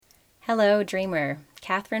Hello, dreamer.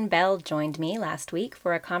 Catherine Bell joined me last week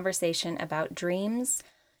for a conversation about dreams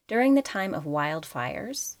during the time of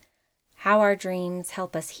wildfires, how our dreams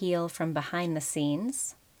help us heal from behind the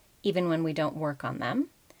scenes, even when we don't work on them,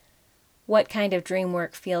 what kind of dream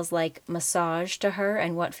work feels like massage to her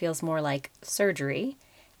and what feels more like surgery,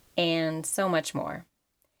 and so much more.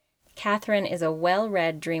 Catherine is a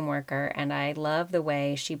well-read dream worker, and I love the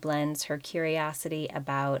way she blends her curiosity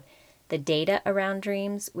about the data around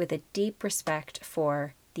dreams with a deep respect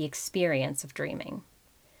for the experience of dreaming.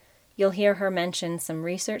 You'll hear her mention some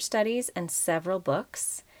research studies and several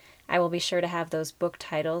books. I will be sure to have those book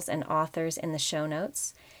titles and authors in the show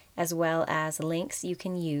notes, as well as links you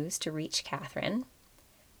can use to reach Catherine.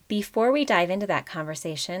 Before we dive into that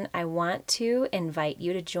conversation, I want to invite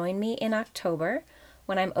you to join me in October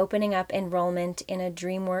when I'm opening up enrollment in a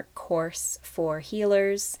DreamWork course for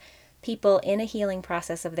healers, people in a healing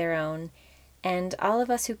process of their own, and all of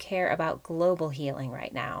us who care about global healing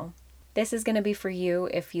right now. This is going to be for you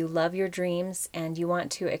if you love your dreams and you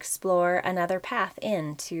want to explore another path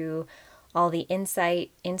into all the insight,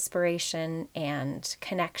 inspiration, and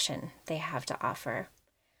connection they have to offer.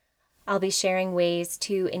 I'll be sharing ways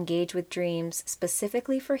to engage with dreams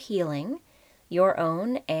specifically for healing, your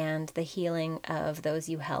own and the healing of those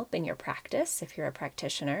you help in your practice if you're a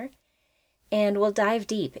practitioner. And we'll dive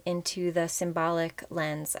deep into the symbolic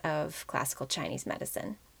lens of classical Chinese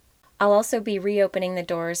medicine. I'll also be reopening the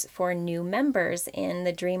doors for new members in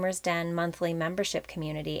the Dreamer's Den monthly membership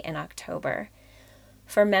community in October.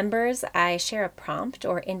 For members, I share a prompt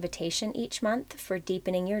or invitation each month for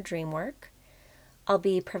deepening your dream work. I'll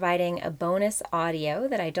be providing a bonus audio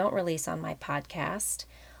that I don't release on my podcast,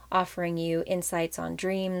 offering you insights on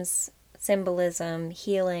dreams, symbolism,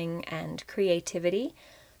 healing, and creativity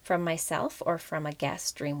from myself or from a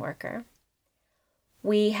guest dream worker.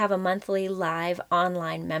 We have a monthly live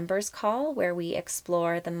online members call where we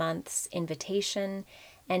explore the month's invitation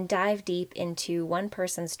and dive deep into one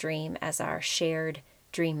person's dream as our shared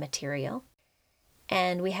dream material.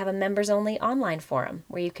 And we have a members-only online forum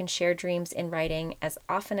where you can share dreams in writing as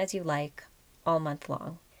often as you like, all month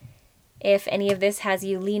long. If any of this has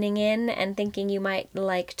you leaning in and thinking you might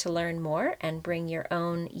like to learn more and bring your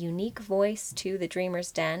own unique voice to the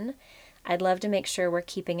Dreamer's Den, I'd love to make sure we're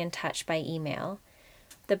keeping in touch by email.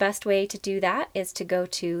 The best way to do that is to go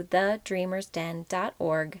to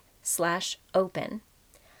thedreamersden.org/open.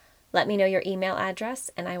 Let me know your email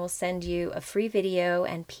address and I will send you a free video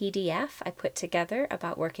and PDF I put together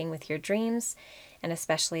about working with your dreams and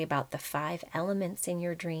especially about the 5 elements in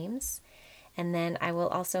your dreams. And then I will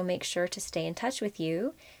also make sure to stay in touch with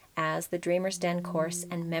you as the Dreamer's Den course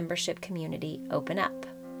and membership community open up.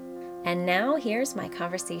 And now here's my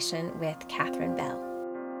conversation with Catherine Bell.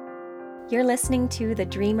 You're listening to the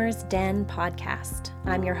Dreamer's Den podcast.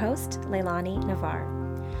 I'm your host, Leilani Navar.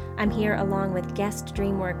 I'm here along with guest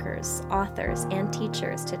dream workers, authors, and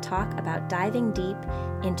teachers to talk about diving deep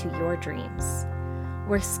into your dreams.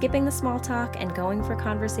 We're skipping the small talk and going for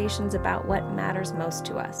conversations about what matters most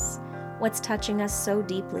to us. What's touching us so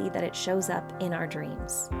deeply that it shows up in our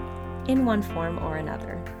dreams, in one form or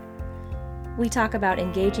another. We talk about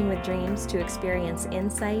engaging with dreams to experience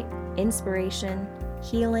insight, inspiration,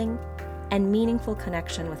 healing, and meaningful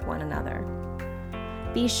connection with one another.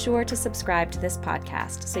 Be sure to subscribe to this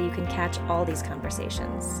podcast so you can catch all these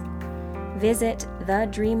conversations. Visit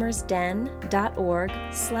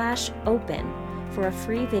thedreamersden.org/open for a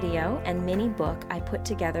free video and mini book I put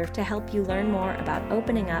together to help you learn more about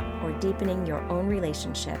opening up or deepening your own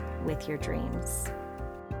relationship with your dreams.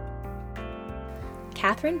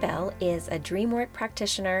 Catherine Bell is a dreamwork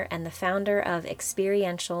practitioner and the founder of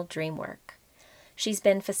Experiential Dreamwork. She's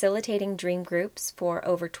been facilitating dream groups for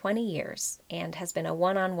over 20 years and has been a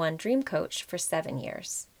one-on-one dream coach for 7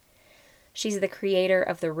 years. She's the creator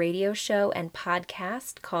of the radio show and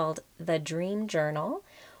podcast called The Dream Journal,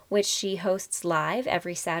 which she hosts live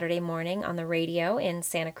every Saturday morning on the radio in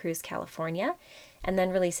Santa Cruz, California, and then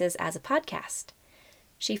releases as a podcast.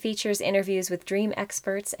 She features interviews with dream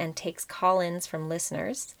experts and takes call-ins from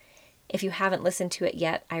listeners. If you haven't listened to it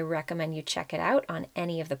yet, I recommend you check it out on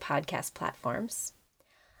any of the podcast platforms.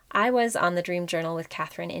 I was on the Dream Journal with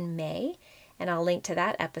Catherine in May, and I'll link to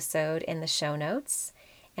that episode in the show notes.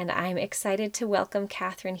 And I'm excited to welcome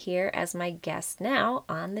Catherine here as my guest now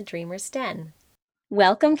on the Dreamer's Den.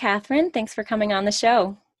 Welcome, Catherine. Thanks for coming on the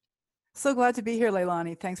show. So glad to be here,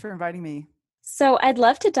 Leilani. Thanks for inviting me. So I'd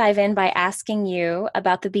love to dive in by asking you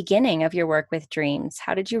about the beginning of your work with dreams.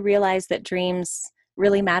 How did you realize that dreams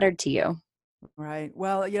really mattered to you? Right.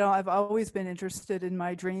 Well, I've always been interested in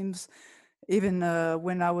my dreams even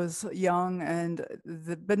when I was young, and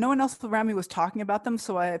but no one else around me was talking about them.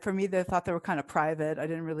 So for me, they thought they were kind of private. I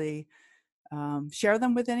didn't really share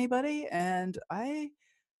them with anybody, and I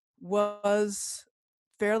was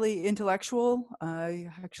fairly intellectual. I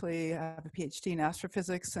actually have a PhD in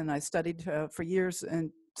astrophysics, and I studied for years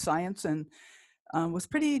in science, and was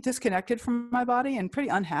pretty disconnected from my body and pretty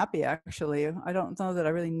unhappy, actually. I don't know that I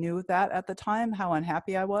really knew that at the time, how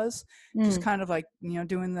unhappy I was. Just Mm. kind of like,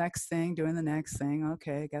 doing the next thing, doing the next thing.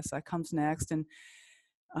 Okay, I guess that comes next. And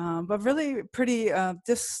but really pretty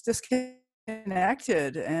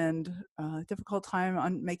disconnected, and difficult time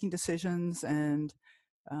on making decisions, and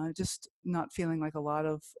just not feeling like a lot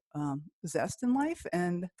of zest in life.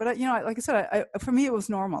 And but like I said, for me it was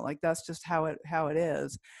normal. Like that's just how it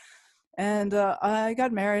is. And I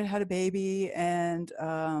got married, had a baby, and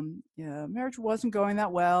marriage wasn't going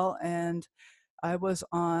that well. And I was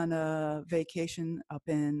on a vacation up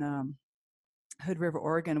in Hood River,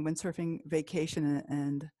 Oregon, a windsurfing vacation,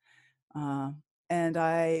 uh, and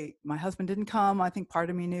my husband didn't come. I think part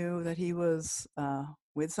of me knew that he was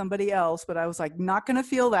with somebody else, but I was like, not going to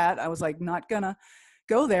feel that. I was like, not going to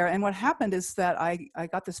go there. And what happened is that I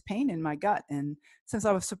got this pain in my gut. And since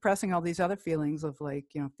I was suppressing all these other feelings of like,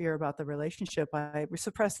 fear about the relationship, I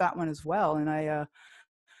suppressed that one as well. And I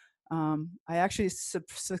actually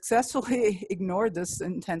successfully ignored this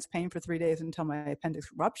intense pain for 3 days until my appendix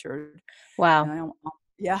ruptured. And Wow.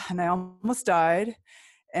 I almost died.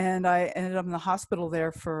 And I ended up in the hospital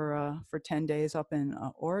there for 10 days up in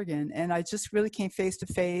Oregon. And I just really came face to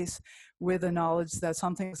face with the knowledge that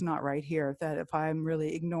something's not right here, that if I'm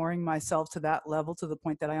really ignoring myself to that level, to the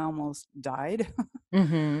point that I almost died,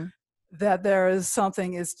 Mm-hmm. that there is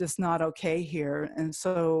something is just not okay here. And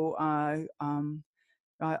so I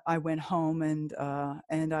went home, and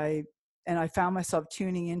I found myself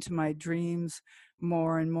tuning into my dreams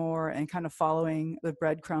more and more, and kind of following the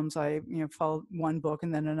breadcrumbs. I followed one book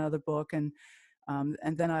and then another book, and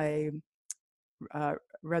then I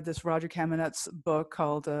read this Roger Caminet's book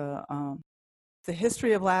called The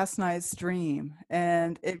History of Last Night's Dream.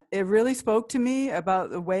 And it really spoke to me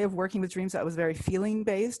about the way of working with dreams that was very feeling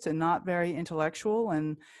based and not very intellectual.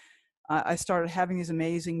 And I started having these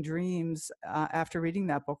amazing dreams after reading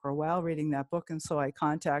that book, or while reading that book. And so I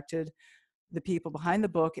contacted the people behind the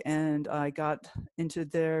book, and I got into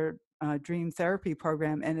their dream therapy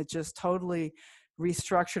program, and it just totally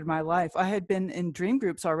restructured my life. I had been in dream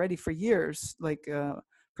groups already for years, like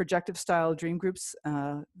projective style dream groups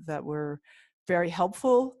that were very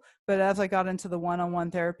helpful. But as I got into the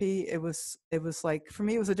one-on-one therapy, it was like, for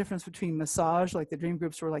me, it was a difference between massage. Like the dream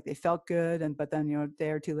groups were like, they felt good, but then a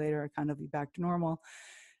day or two later, I kind of be back to normal.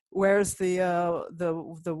 Whereas the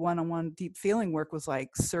one-on-one deep feeling work was like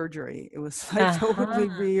surgery. It was like totally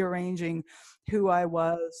Uh-huh. rearranging who I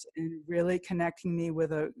was, and really connecting me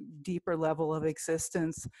with a deeper level of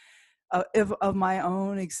existence, of my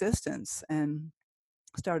own existence, and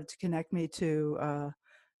started to connect me to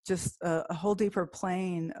just a whole deeper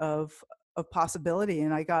plane of possibility.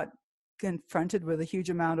 And I got confronted with a huge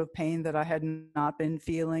amount of pain that I had not been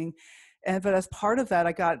feeling. But as part of that,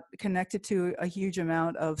 I got connected to a huge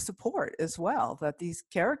amount of support as well, that these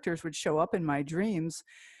characters would show up in my dreams,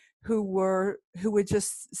 who would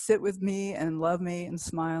just sit with me and love me and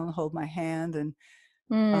smile and hold my hand.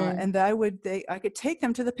 Mm. And I could take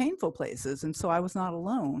them to the painful places, and so I was not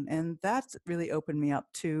alone. And that's really opened me up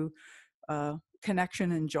to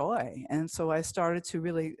connection and joy. And so I started to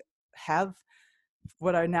really have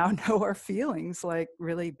what I now know are feelings, like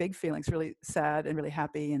really big feelings, really sad and really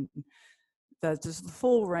happy, and that's just the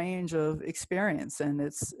full range of experience. And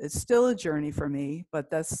it's still a journey for me, but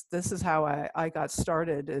this is how I got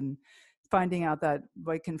started. And finding out that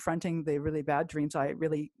by confronting the really bad dreams, I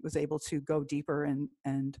really was able to go deeper,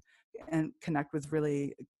 and connect with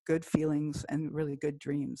really good feelings and really good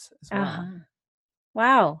dreams as well. Uh-huh.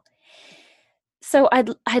 Wow. So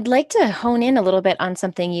I'd like to hone in a little bit on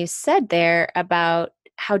something you said there about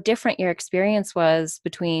how different your experience was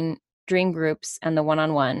between dream groups and the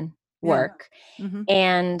one-on-one Yeah. work. Hmm.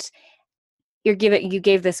 And you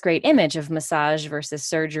gave this great image of massage versus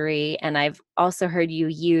surgery, and I've also heard you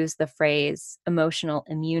use the phrase emotional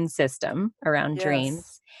immune system around Yes.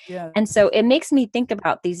 dreams. And Yes. so it makes me think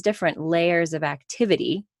about these different layers of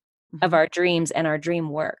activity of Hmm. our dreams and our dream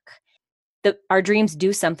work. Our dreams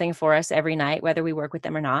do something for us every night, whether we work with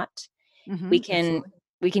them or not. We Hmm. can Absolutely.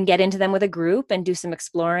 we can get into them with a group and do some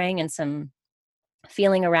exploring and some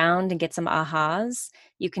feeling around and get some ahas.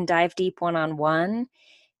 You can dive deep one on one.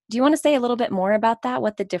 Do you want to say a little bit more about that?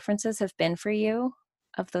 What the differences have been for you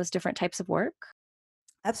of those different types of work?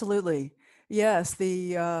 Absolutely. Yes.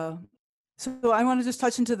 The So I want to just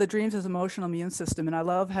touch into the dreams as emotional immune system, and I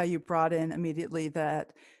love how you brought in immediately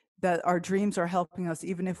that our dreams are helping us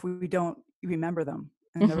even if we don't remember them,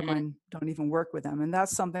 and never Mhm. mind, don't even work with them. And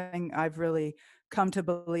that's something I've really come to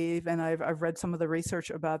believe, and I've read some of the research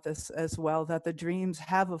about this as well, that the dreams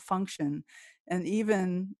have a function, and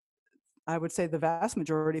even I would say the vast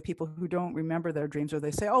majority of people who don't remember their dreams, or they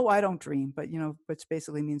say, "Oh, I don't dream," but which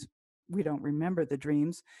basically means we don't remember the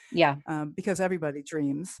dreams, Yeah. because everybody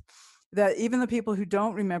dreams, that even the people who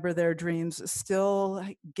don't remember their dreams still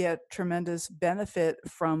get tremendous benefit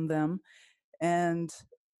from them. And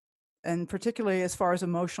particularly as far as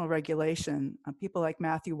emotional regulation, people like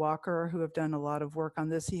Matthew Walker, who have done a lot of work on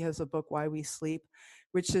this, he has a book, Why We Sleep,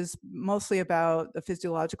 which is mostly about the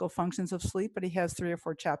physiological functions of sleep, but he has 3 or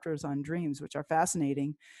 4 chapters on dreams, which are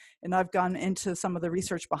fascinating. And I've gone into some of the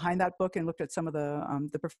research behind that book and looked at some of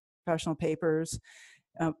the professional papers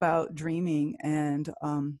about dreaming. And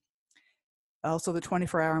also, The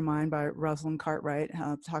 24-Hour Mind by Rosalind Cartwright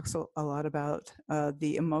talks a lot about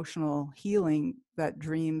the emotional healing that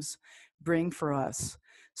dreams bring for us.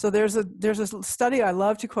 So there's a study I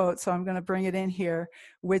love to quote, so I'm going to bring it in here,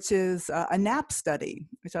 which is a nap study,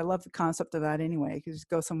 which I love the concept of that anyway. You can just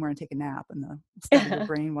go somewhere and take a nap and study your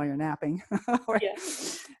brain while you're napping. Yeah.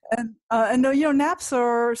 And naps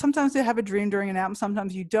are, sometimes you have a dream during a nap and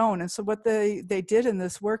sometimes you don't. And so what they did in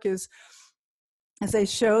this work is, as they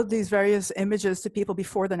showed these various images to people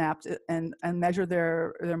before the nap, and measured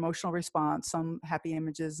their emotional response, some happy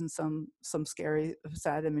images and some scary,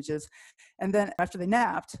 sad images. And then after they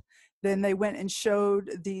napped, then they went and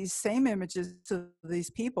showed these same images to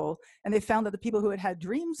these people, and they found that the people who had had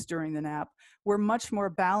dreams during the nap were much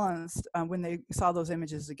more balanced when they saw those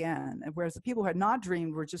images again. And whereas the people who had not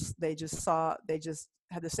dreamed they just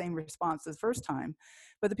had the same response as the first time.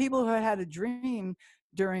 But the people who had had a dream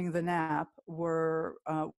during the nap were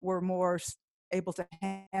more able to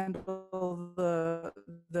handle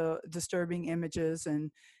the disturbing images,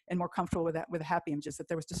 and more comfortable with that, with the happy images. That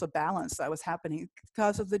there was just a balance that was happening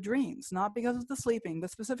because of the dreams, not because of the sleeping,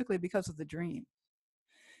 but specifically because of the dream.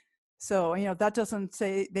 So that doesn't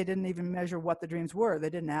say they didn't even measure what the dreams were. They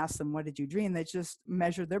didn't ask them, what did you dream? They just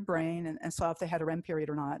measured their brain, and saw if they had a REM period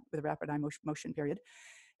or not, with a rapid eye motion period.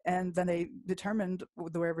 And then they determined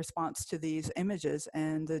their response to these images,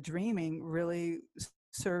 and the dreaming really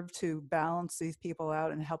served to balance these people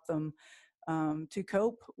out and help them to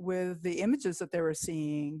cope with the images that they were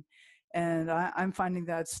seeing. And I'm finding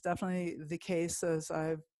that's definitely the case, as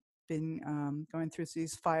I've been going through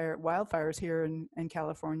these wildfires here in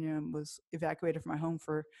California, and was evacuated from my home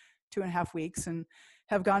for 2.5 weeks, and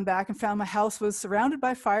have gone back and found my house was surrounded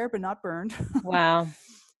by fire but not burned. Wow.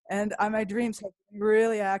 And my dreams have been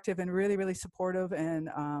really active and really, really supportive, and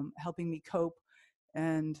helping me cope,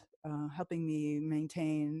 and helping me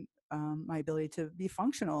maintain my ability to be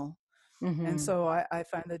functional. And Mhm. so I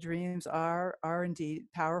find the dreams are indeed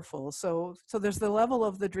powerful. So there's the level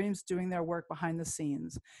of the dreams doing their work behind the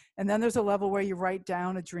scenes, and then there's a level where you write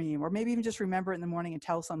down a dream, or maybe even just remember it in the morning and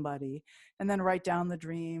tell somebody, and then write down the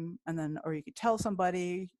dream, and then, or you could tell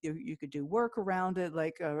somebody. You could do work around it,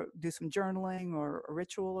 like do some journaling or a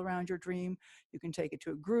ritual around your dream. You can take it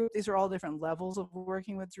to a group. These are all different levels of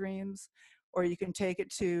working with dreams. Or you can take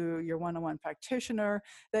it to your one-on-one practitioner.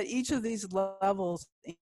 That each of these levels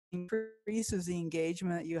increases the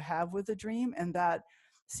engagement you have with the dream, and that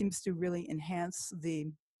seems to really enhance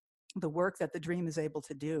the work that the dream is able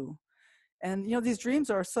to do. And these dreams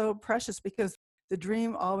are so precious, because the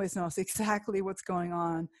dream always knows exactly what's going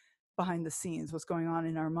on behind the scenes, what's going on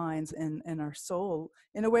in our minds and our soul,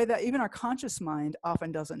 in a way that even our conscious mind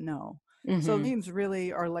often doesn't know. So Mhm. dreams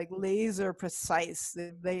really are like laser precise.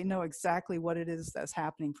 They know exactly what it is that's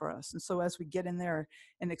happening for us. And so as we get in there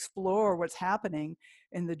and explore what's happening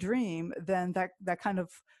in the dream, then that kind of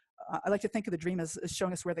I like to think of the dream as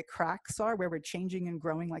showing us where the cracks are, where we're changing and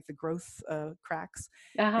growing, like the growth cracks.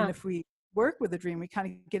 And Uh-huh. if we work with the dream, we kind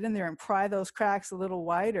of get in there and pry those cracks a little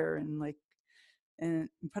wider, and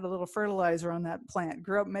put a little fertilizer on that plant,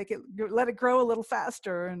 grow, let it grow a little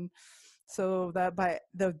faster. And so that by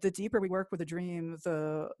the deeper we work with the dream,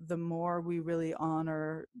 the more we really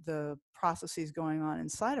honor the processes going on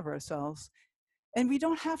inside of ourselves. And we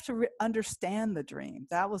don't have to understand the dream.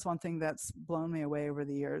 That was one thing that's blown me away over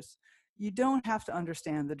the years. You don't have to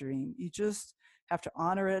understand the dream. You just have to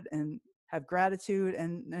honor it, and have gratitude,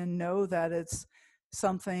 and know that it's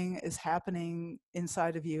something is happening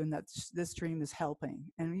inside of you, and that this dream is helping.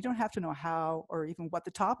 And you don't have to know how or even what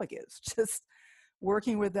the topic is. Just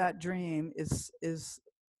working with that dream is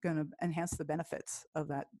going to enhance the benefits of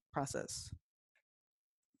that process.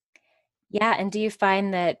 Yeah, and do you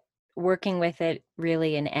find that working with it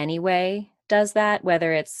really in any way does that,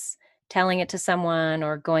 whether it's telling it to someone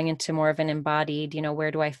or going into more of an embodied,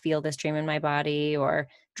 where do I feel this dream in my body or Mhm.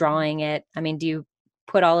 drawing it? I mean, do you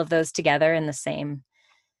put all of those together in the same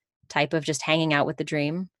type of just hanging out with the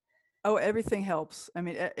dream? Oh, everything helps. I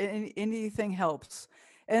mean, anything helps,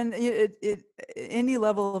 and it any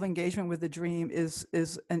level of engagement with the dream is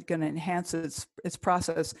going to enhance its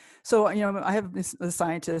process. So I have this a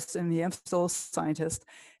scientist, and I'm still a scientist,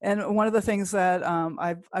 and one of the things that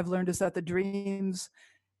I've learned is that the dreams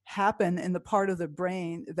happen in the part of the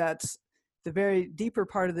brain that's the very deeper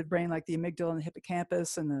part of the brain, like the amygdala and the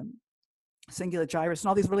hippocampus and the cingulate gyrus and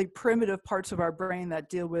all these really primitive parts of our brain that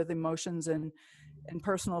deal with emotions and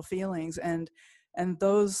personal feelings, and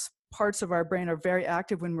those parts of our brain are very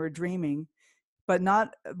active when we're dreaming, but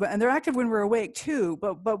not but and they're active when we're awake too,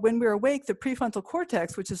 but when we're awake, the prefrontal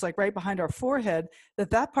cortex, which is like right behind our forehead,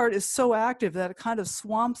 that part is so active that it kind of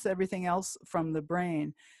swamps everything else from the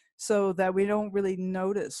brain, so that we don't really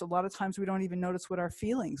notice. A lot of times we don't even notice what our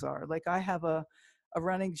feelings are. Like I have a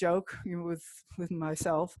running joke with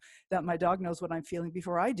myself that my dog knows what I'm feeling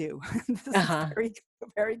before I do. This is Uh-huh.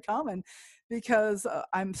 very common because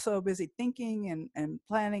I'm so busy thinking and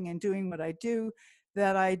planning and doing what I do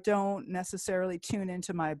that I don't necessarily tune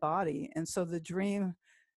into my body. And so the dream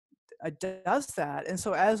does that. And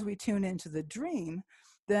so as we tune into the dream,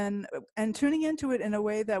 then and tuning into it in a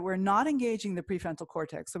way that we're not engaging the prefrontal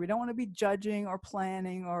cortex. So we don't want to be judging or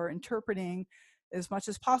planning or interpreting as much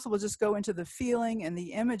as possible. Just go into the feeling and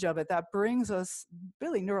the image of it. That brings us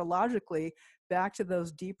really neurologically back to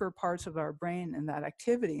those deeper parts of our brain and that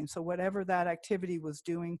activity. And so whatever that activity was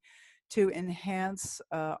doing to enhance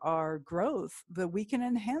our growth, that we can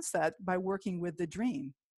enhance that by working with the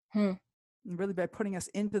dream, Hmm. really by putting us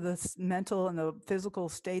into the mental and the physical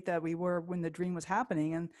state that we were when the dream was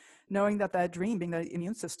happening, and knowing that that dream, being the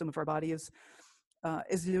immune system of our body, is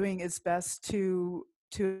doing its best to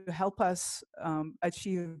help us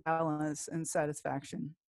achieve balance and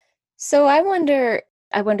satisfaction. So I wonder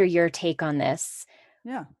your take on this.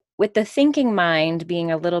 Yeah. With the thinking mind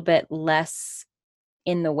being a little bit less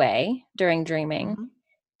in the way during dreaming, Hmm.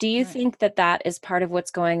 do you Right. think that that is part of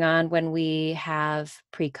what's going on when we have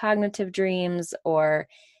precognitive dreams or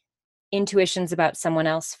intuitions about someone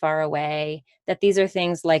else far away? That these are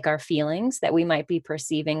things like our feelings that we might be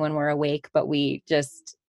perceiving when we're awake, but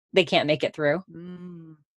they can't make it through?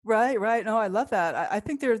 Mm. Right, right. No, I love that. I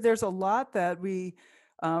think there's a lot that we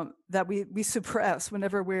suppress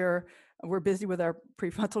whenever we're busy with our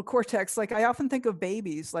prefrontal cortex. Like I often think of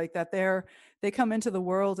babies like that. They come into the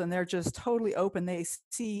world and they're just totally open. They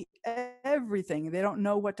see everything. They don't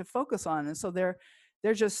know what to focus on, and so they're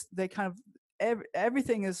just they kind of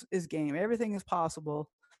everything is game. Everything is possible,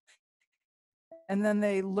 and then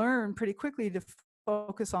they learn pretty quickly to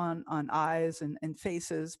focus on eyes and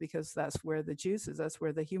faces, because that's where the juice is, that's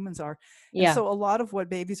where the humans are. And Yeah, so a lot of what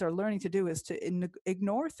babies are learning to do is to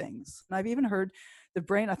ignore things. And I've even heard the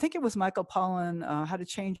brain, I think it was Michael Pollan, How to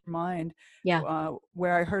Change Your Mind, yeah.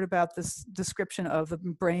 where I heard about this description of the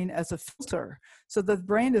brain as a filter. So the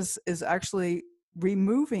brain is actually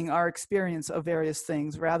removing our experience of various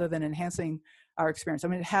things rather than enhancing our experience. I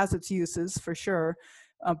mean, it has its uses for sure,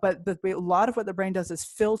 but a lot of what the brain does is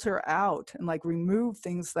filter out and like remove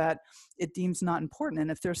things that it deems not important.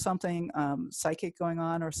 And if there's something psychic going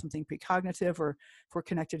on, or something precognitive, or if we're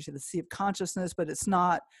connected to the sea of consciousness, but it's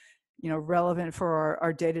not relevant for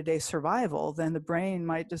our day-to-day survival, then the brain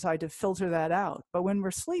might decide to filter that out. But when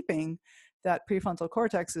we're sleeping, that prefrontal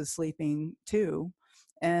cortex is sleeping too,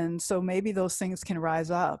 and so maybe those things can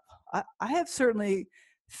rise up. I have certainly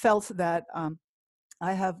felt that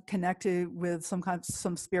I have connected with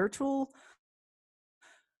some spiritual,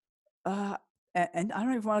 uh, and I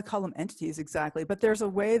don't even want to call them entities exactly, but there's a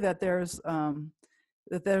way that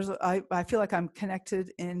I feel like I'm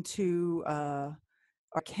connected into,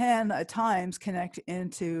 or can at times connect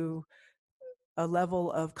into a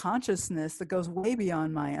level of consciousness that goes way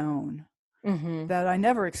beyond my own, Mhm. that I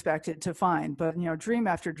never expected to find. But dream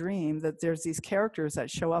after dream, that there's these characters that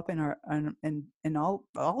show up in our in all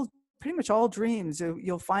pretty much all dreams.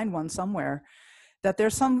 You'll find one somewhere, that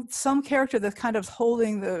there's some character that's kind of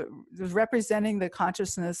holding representing the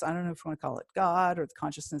consciousness. I don't know if you want to call it God, or the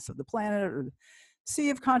consciousness of the planet, or the sea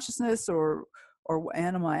of consciousness, or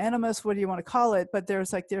anima animus, what do you want to call it? But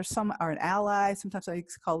there's some are an ally. Sometimes I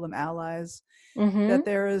call them allies. That Mhm.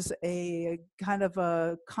 there is a kind of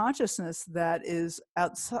a consciousness that is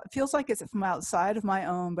outside, feels like it's from outside of my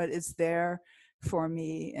own, but it's there for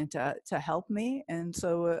me and to help me. And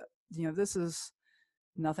so this is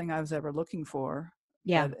nothing I was ever looking for.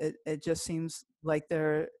 Yeah. but it just seems like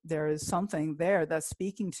there is something there that's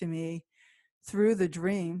speaking to me through the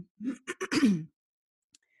dream.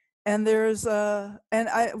 And there's and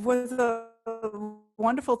I what the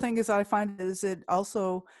wonderful thing is I find is it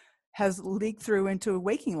also has leaked through into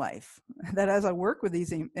waking life. That as I work with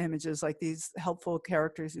these images, like these helpful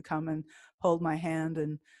characters who come and hold my hand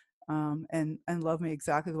and love me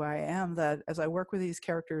exactly the way I am, that as I work with these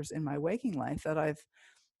characters in my waking life, that I've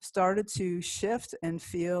started to shift and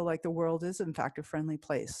feel like the world is in fact a friendly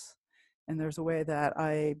place. And there's a way that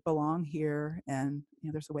I belong here, and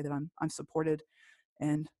there's a way that I'm supported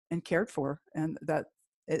and cared for, and that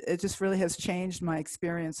it just really has changed my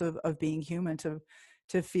experience of being human,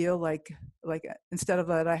 to feel like instead of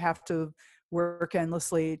that I have to work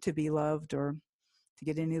endlessly to be loved or to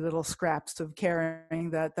get any little scraps of caring,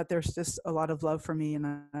 that there's just a lot of love for me,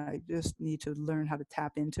 and I just need to learn how to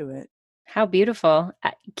tap into it. How beautiful.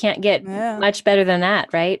 I can't get Yeah. much better than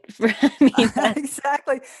that, right? I mean, that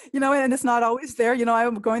Exactly. And it's not always there.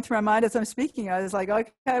 I'm going through my mind as I'm speaking. I was like,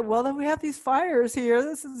 okay, well, then we have these fires here.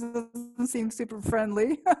 Doesn't seem super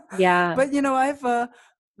friendly. yeah. But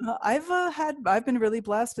I've been really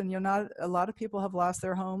blessed, and not a lot of people have lost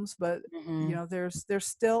their homes, but Mhm. there's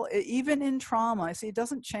still, even in trauma, I see it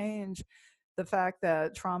doesn't change the fact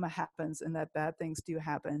that trauma happens and that bad things do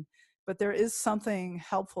happen, but there is something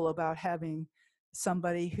helpful about having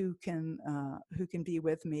somebody who can be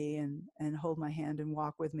with me and hold my hand and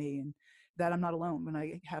walk with me, and that I'm not alone when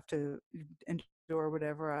I have to endure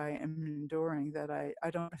whatever I am enduring, that I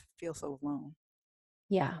don't feel so alone.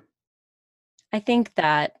 Yeah. I think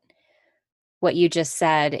that what you just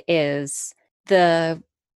said is the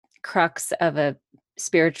crux of a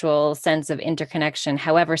spiritual sense of interconnection,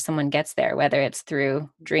 however someone gets there, whether it's through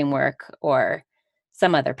dream work or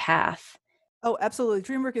some other path. Oh, absolutely.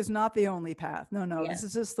 Dream work is not the only path. No, Yeah. this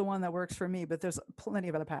is just the one that works for me, but there's plenty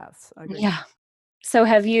of other paths. I agree. Yeah. So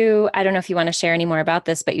have you, I don't know if you want to share any more about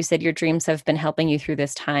this, but you said your dreams have been helping you through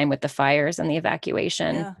this time with the fires and the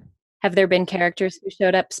evacuation. Yeah. Have there been characters who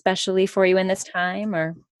showed up specially for you in this time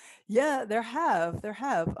or? Yeah, there have.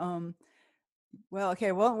 Well,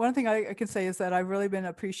 okay. Well, one thing I can say is that I've really been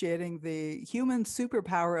appreciating the human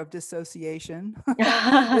superpower of dissociation.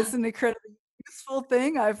 It's an incredibly useful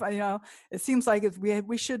thing. It seems like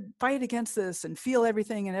we should fight against this and feel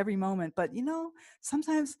everything in every moment, but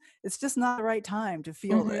sometimes it's just not the right time to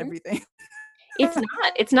feel Mhm. everything.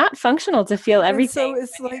 It's not functional to feel And everything so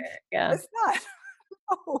it's when like, yeah. it's not.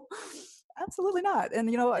 No, absolutely not.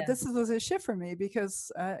 And Yeah. was a shift for me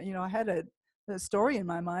because I had a story in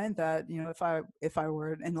my mind that if I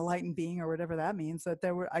were an enlightened being or whatever that means, that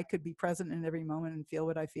I could be present in every moment and feel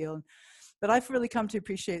what I feel. But I've really come to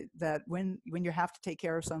appreciate that when you have to take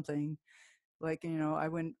care of something, like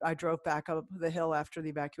I drove back up the hill after the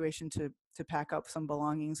evacuation to pack up some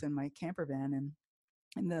belongings in my camper van, and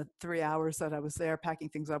in the 3 hours that I was there packing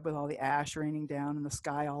things up with all the ash raining down and the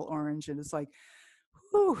sky all orange, and it's like,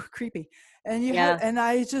 whew, creepy. Yeah. And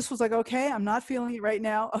I just was like, okay, I'm not feeling it right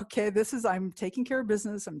now. Okay, I'm taking care of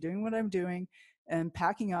business. I'm doing what I'm doing and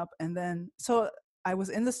packing up. And then, so I was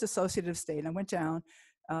in this dissociative state, and I went down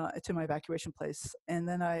to my evacuation place. And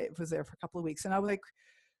then I was there for a couple of weeks, and I was like,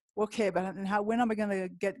 okay, but when am I going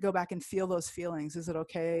to go back and feel those feelings? Is it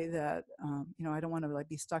okay that, I don't want to like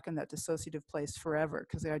be stuck in that dissociative place forever?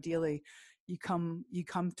 Because ideally you come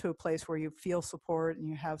to a place where you feel support and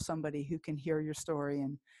you have somebody who can hear your story,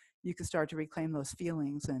 and you can start to reclaim those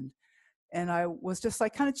feelings. And I was just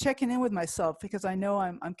like kind of checking in with myself, because I know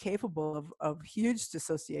I'm capable of huge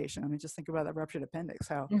dissociation. I mean, just think about that ruptured appendix,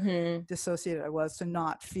 how Mhm. dissociated I was to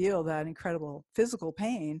not feel that incredible physical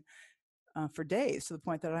pain for days, to the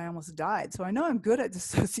point that I almost died. So I know I'm good at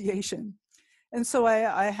dissociation. And so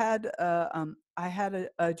I had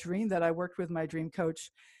a dream that I worked with my dream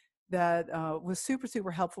coach that was super,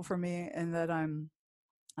 super helpful for me, and that I'm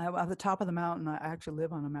at the top of the mountain. I actually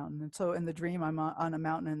live on a mountain. And so in the dream, I'm on a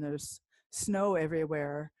mountain, and there's snow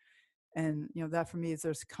everywhere. And that for me is,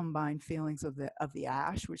 there's combined feelings of the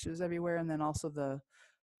ash, which is everywhere, and then also the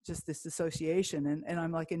just this dissociation. And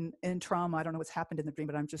I'm like in trauma. I don't know what's happened in the dream,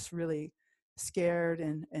 but I'm just really scared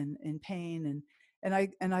and in pain. And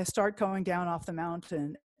I start going down off the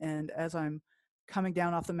mountain. And as I'm coming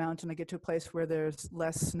down off the mountain, I get to a place where there's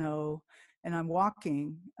less snow, and I'm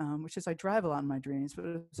walking, which is, I drive a lot in my dreams, but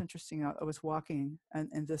it was interesting. I was walking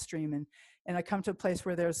in this dream, and I come to a place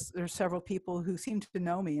where there's several people who seem to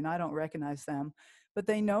know me, and I don't recognize them, but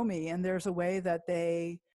they know me. And there's a way that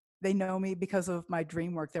they know me because of my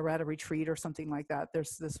dream work. They were at a retreat or something like that.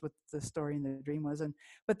 There's this, what the story in the dream was.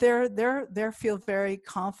 But they feel very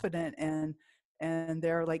confident, and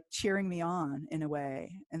they're like cheering me on in a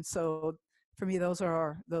way. And so for me, those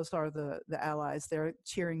are the allies. They're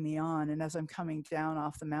cheering me on. And as I'm coming down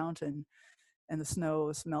off the mountain and the snow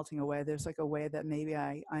is melting away, there's like a way that maybe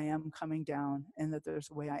I am coming down, and that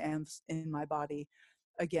there's a way I am in my body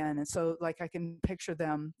again. And so like I can picture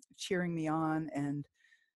them cheering me on, and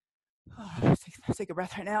take a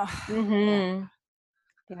breath right now. Yeah.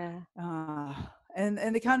 Mm-hmm. Yeah. Uh, and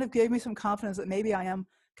it kind of gave me some confidence that maybe I am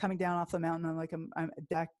coming down off the mountain. I'm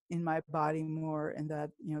back in my body more, and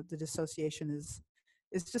that the dissociation is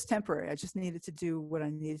just temporary. I just needed to do what I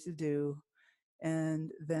needed to do,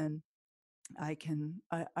 and then I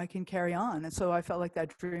can carry on. And so I felt like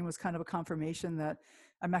that dream was kind of a confirmation that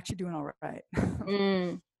I'm actually doing all right.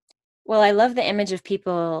 Mm. Well, I love the image of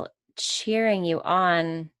people cheering you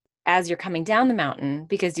on as you're coming down the mountain,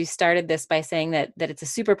 because you started this by saying that it's a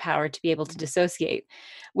superpower to be able to dissociate,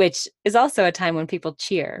 which is also a time when people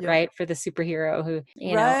cheer, Yeah. right? For the superhero who,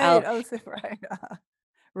 Right. Oh, right.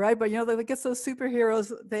 Right, but I guess those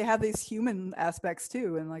superheroes, they have these human aspects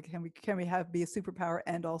too, and like, can we have be a superpower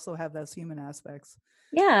and also have those human aspects?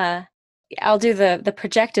 yeah. I'll do the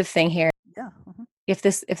projective thing here. Yeah. If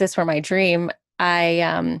this were my dream,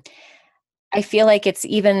 I feel like it's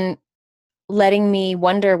even letting me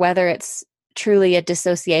wonder whether it's truly a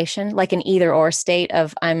dissociation, like an either or state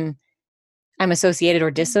of I'm associated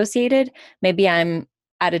or dissociated. Maybe I'm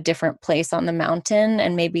at a different place on the mountain,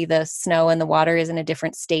 and maybe the snow and the water is in a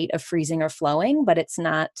different state of freezing or flowing, but it's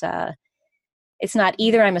not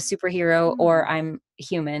either I'm a superhero or Hmm. I'm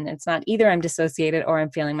human. It's not either I'm dissociated or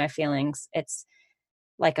I'm feeling my feelings. It's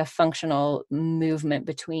like a functional movement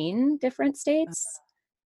between different states.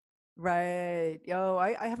 Right. Yo,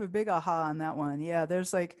 I have a big aha on that one. Yeah,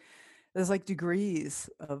 there's like degrees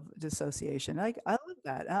of dissociation. I love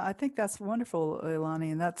that. I think that's wonderful,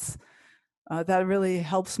 Ilani, and that really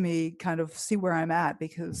helps me kind of see where I'm at,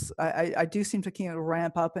 because I do seem to kind of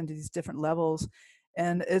ramp up into these different levels,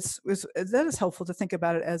 and that is helpful to think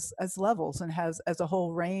about it as levels, and has as a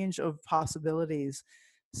whole range of possibilities,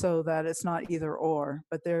 so that it's not either or,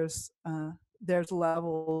 but there's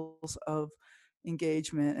levels of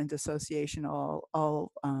engagement and dissociation,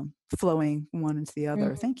 all flowing one into the Mm.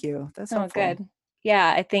 other. Thank you. That's Oh, helpful. good.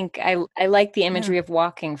 Yeah, I think I like the Yeah. imagery of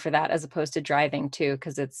walking for that as opposed to driving too,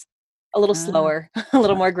 because it's a little Uh, slower, a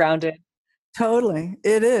little more grounded. Totally.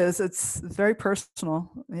 It is. It's very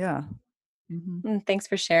personal. Yeah. Hmm. Thanks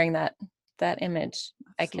for sharing that image.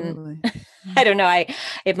 I can Absolutely. I don't know,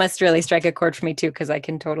 it must really strike a chord for me too, because I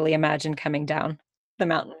can totally imagine coming down the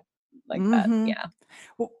mountain like that. Hmm. Yeah.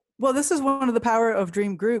 Well, this is one of the power of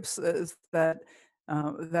dream groups, is that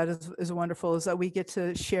that is wonderful, is that we get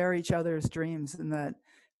to share each other's dreams, and that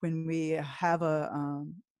when we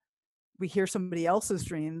hear somebody else's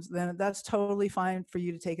dreams, then that's totally fine for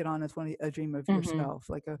you to take it on as a dream of Hmm. yourself.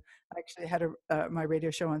 I actually had my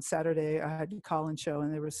radio show on Saturday. I had a call-in show,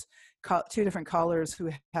 and there was two different callers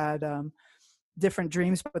who had different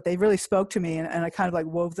dreams, but they really spoke to me, and I kind of like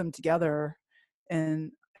wove them together,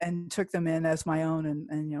 and took them in as my own,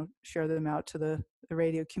 and share them out to the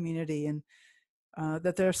radio community, and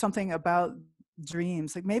that there's something about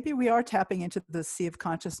dreams, like maybe we are tapping into the sea of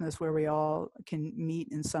consciousness where we all can meet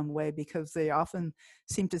in some way, because they often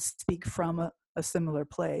seem to speak from a similar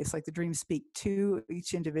place. Like the dreams speak to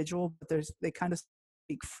each individual, but they kind of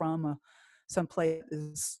speak from some place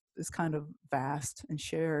is kind of vast and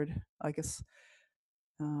shared, I guess.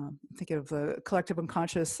 Thinking of the collective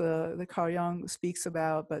unconscious that Carl Jung speaks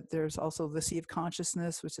about, but there's also the sea of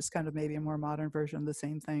consciousness, which is kind of maybe a more modern version of the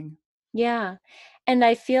same thing. Yeah. And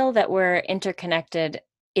I feel that we're interconnected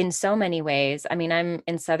in so many ways. I mean, I'm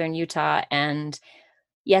in southern Utah, and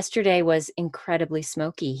yesterday was incredibly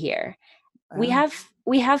smoky here. We Uh, have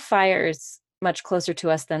we have fires much closer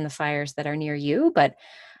to us than the fires that are near you, but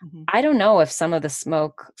mhm. I don't know if some of the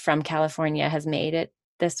smoke from California has made it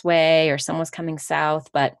this way or someone's coming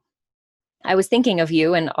south, but I was thinking of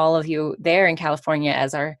you and all of you there in California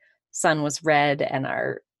as our sun was red and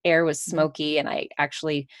our air was Mhm. smoky. And I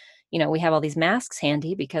actually, we have all these masks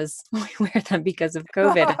handy because we wear them because of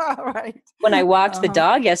COVID. Right. When I walked the Uh-huh.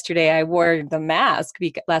 dog yesterday, I wore the mask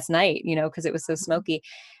last night, because it was so Mhm. smoky.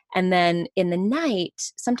 And then in the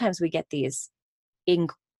night, sometimes we get these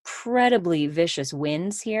incredibly vicious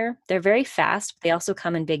winds here. They're very fast, but they also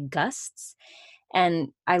come in big gusts.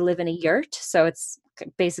 And I live in a yurt, so it's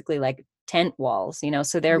basically like tent walls,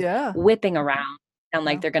 so they're Yeah. whipping around and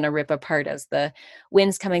like Yeah. they're going to rip apart as the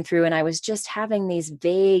wind's coming through. And I was just having these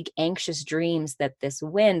vague, anxious dreams that this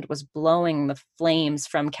wind was blowing the flames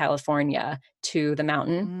from California to the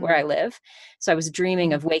mountain where I Mm. live. So I was dreaming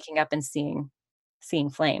Mhm. of waking up and seeing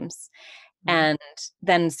flames. Mhm. And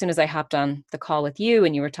then as soon as I hopped on the call with you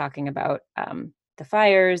and you were talking about the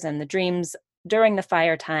fires and the dreams, during the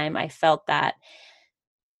fire time, I felt that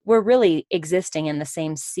we're really existing in the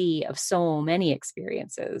same sea of so many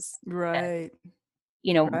experiences. And, Right.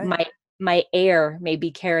 you know, Right. my air may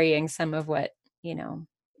be carrying some of what, you know,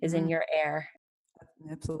 is in Mm, your air.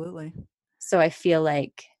 absolutely. So I feel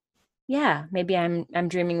like, yeah, maybe I'm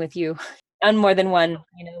dreaming with you on more than one,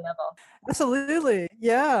 level. Absolutely.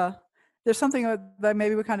 Yeah. There's something that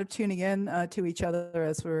maybe we're kind of tuning in to each other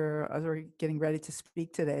as we're getting ready to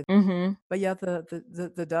speak today. Mhm. But yeah,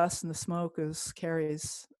 the dust and the smoke is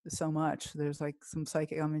carries so much. There's like some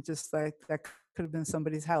psychic. I mean, just like that could have been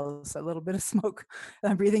somebody's house. A little bit of smoke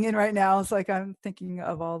that I'm breathing in right now. It's like I'm thinking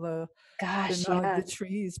of all the Gosh, not only yeah. the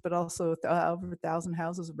trees, but also over 1,000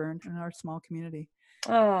 houses burned in our small community.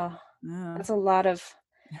 Oh, Yeah, that's a lot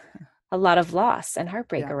of loss and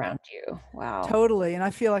heartbreak yeah, around you. Wow. totally. And I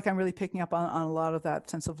feel like I'm really picking up on a lot of that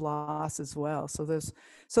sense of loss as well. So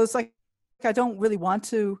it's like I don't really want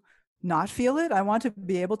to not feel it. I want to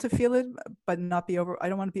be able to feel it, but not be over. I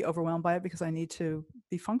don't want to be overwhelmed by it because I need to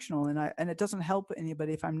be functional, and it doesn't help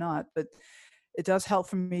anybody if I'm not. But it does help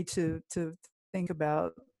for me to think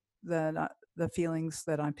about the feelings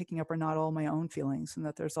that I'm picking up are not all my own feelings, and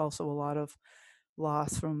that there's also a lot of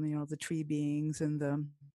loss from the tree beings and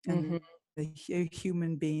Mhm. the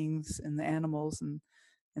human beings and the animals and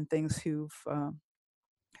things who've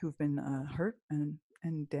been hurt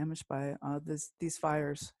and damaged by these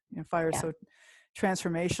fires. Fire is Yeah. so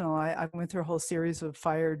transformational. I went through a whole series of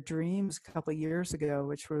fire dreams a couple of years ago,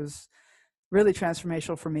 which was really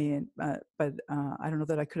transformational for me. But I don't know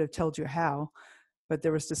that I could have told you how. But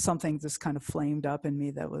there was just something just kind of flamed up in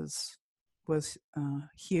me that was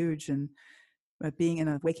huge. And being in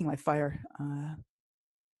a waking life fire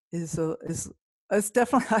is it's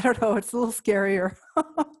definitely I don't know. It's a little scarier. I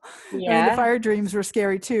mean, the Yeah. fire dreams were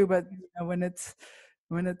scary too, but when it's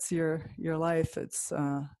your life, it's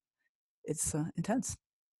intense.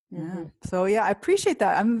 Yeah. Mhm. So yeah, I appreciate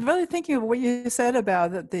that. I'm really thinking of what you said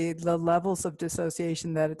about the levels of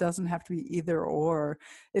dissociation, that it doesn't have to be either or.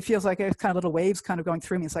 It feels like it's kind of little waves kind of going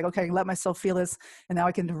through me. It's like, okay, let myself feel this, and now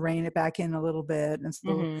I can rein it back in a little bit, and so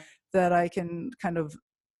Mhm. that I can kind of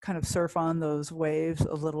surf on those waves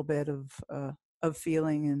a little bit of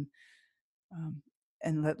feeling, um,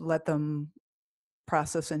 and let them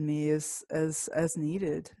process in me as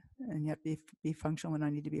needed, and yet be functional when I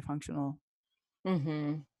need to be functional.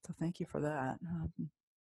 Mhm. So thank you for that.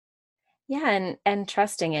 Yeah, and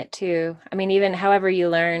trusting it too. I mean, even however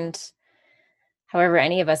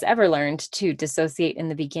any of us ever learned to dissociate in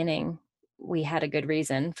the beginning, we had a good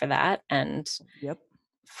reason for that. And Yep.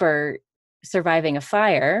 for surviving a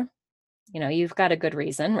fire, you've got a good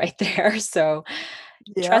reason right there. So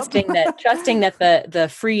Yep. trusting that the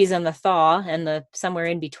freeze and the thaw and the somewhere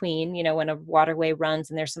in between, when a waterway runs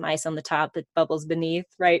and there's some ice on the top that bubbles beneath,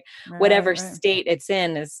 right? Right, Whatever right. state it's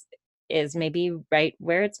in is maybe right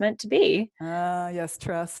where it's meant to be. Yes,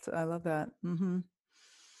 trust. I love that.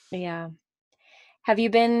 Yeah. Have you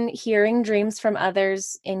been hearing dreams from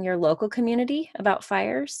others in your local community about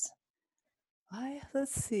fires?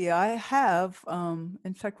 Let's see. I have,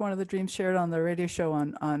 in fact, one of the dreams shared on the radio show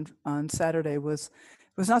on Saturday was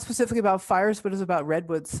not specifically about fires, but it was about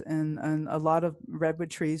redwoods, and a lot of redwood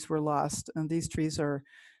trees were lost. And these trees are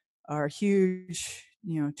huge,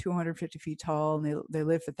 250 feet tall, and they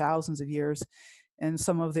live for thousands of years. And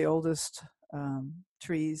some of the oldest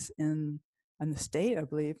trees in the state, I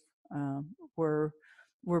believe, were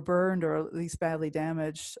burned or at least badly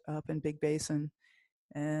damaged up in Big Basin.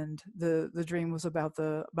 And the dream was about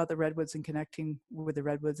the redwoods and connecting with the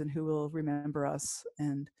redwoods and who will remember us.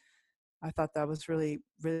 And I thought that was really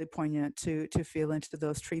really poignant to feel into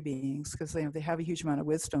those tree beings, because they have a huge amount of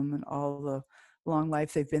wisdom and all the long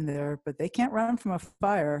life they've been there, but they can't run from a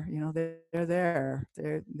fire. They're there.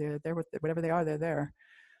 They're there with whatever they are. They're there.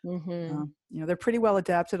 Mhm. They're pretty well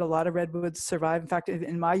adapted. A lot of redwoods survive. In fact,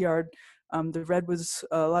 in my yard, a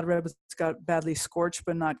lot of redwoods got badly scorched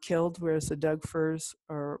but not killed, whereas the Doug firs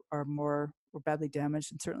were badly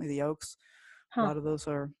damaged, and certainly the oaks. A Huh. lot of those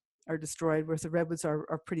are destroyed, whereas the redwoods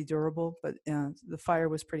are pretty durable. But the fire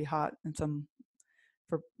was pretty hot and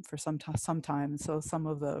for some time, and so some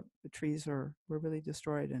of the trees were really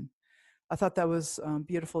destroyed. And I thought that was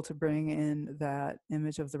beautiful to bring in that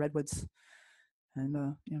image of the redwoods,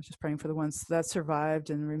 and just praying for the ones that survived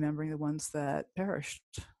and remembering the ones that perished.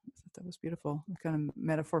 I thought that was beautiful, a kind of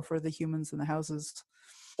metaphor for the humans and the houses.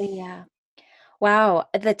 Yeah. Wow,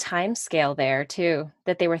 the time scale there too,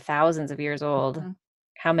 that they were thousands of years old. Mhm.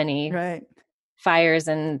 How many Right. fires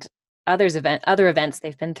and other events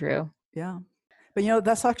they've been through. Yeah. But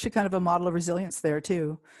that's actually kind of a model of resilience there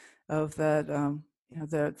too, of that.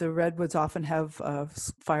 The redwoods often have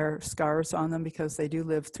fire scars on them because they do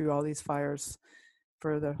live through all these fires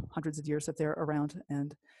for the hundreds of years that they're around.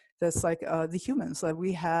 And that's like the humans, like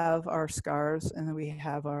we have our scars, and then we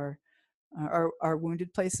have our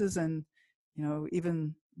wounded places. And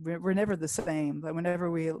even we're never the same. Like whenever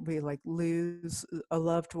we like lose a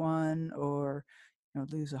loved one, or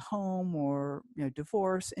lose a home, or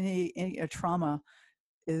divorce, any a trauma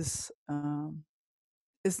is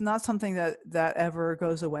not something that ever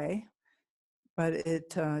goes away, but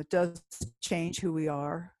it does change who we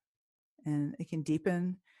are, and it can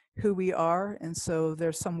deepen who we are. And so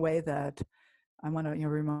there's some way that I want to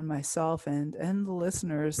remind myself and the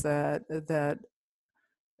listeners that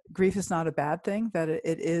grief is not a bad thing, that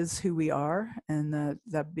it is who we are, and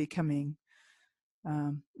that becoming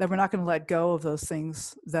that we're not going to let go of those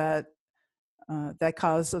things that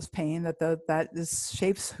cause us pain,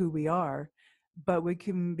 shapes who we are. But we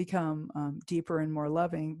can become deeper and more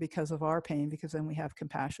loving because of our pain, because then we have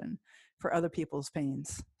compassion for other people's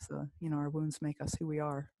pains. So our wounds make us who we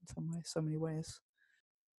are in some way, so many ways.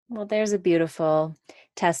 Well, there's a beautiful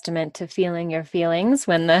testament to feeling your feelings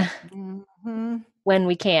Mm-hmm. when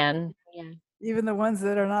we can. Yeah. Even the ones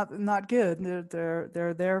that are not good,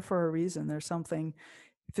 they're there for a reason. There's something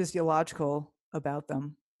physiological about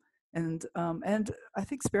them, and I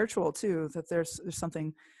think spiritual too. That there's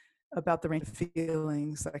something about the range of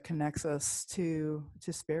feelings that connects us to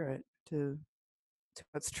spirit, to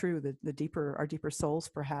what's true, the deeper, our deeper souls,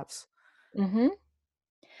 perhaps. Mm-hmm.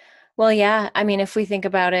 Well, yeah. I mean, if we think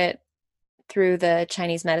about it through the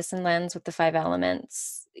Chinese medicine lens with the five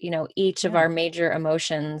elements, each of Yeah. our major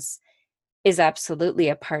emotions is absolutely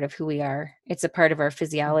a part of who we are. It's a part of our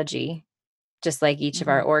physiology, just like each of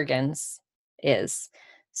Mm-hmm. our organs is.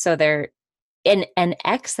 So they're in an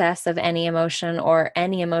excess of any emotion, or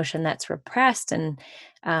any emotion that's repressed and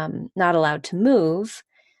not allowed to move,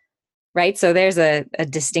 right? So there's a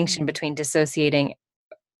distinction Mm-hmm. between dissociating,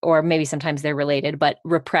 or maybe sometimes they're related, but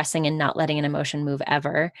repressing and not letting an emotion move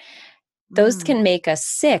ever. Those Mm. can make us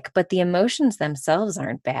sick, but the emotions themselves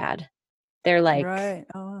aren't bad. They're like, Right.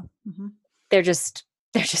 Oh. Mm-hmm. they're just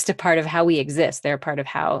they're just a part of how we exist. They're a part of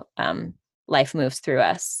how life moves through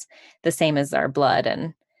us, the same as our blood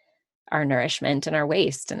and our nourishment and our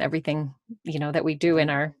waste and everything that we do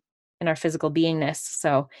Mm-hmm. in our physical beingness.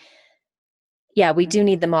 So yeah, we do Right.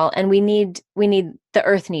 need them all, and we need the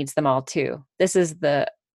earth needs them all too. This is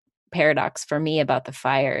the paradox for me about the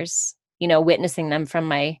fires, witnessing them from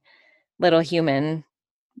my little human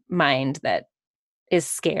mind that is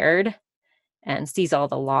scared and sees all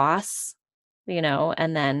the loss,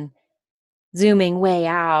 and then zooming way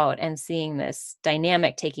out and seeing this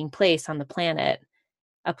dynamic taking place on the planet,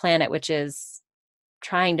 a planet which is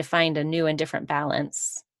trying to find a new and different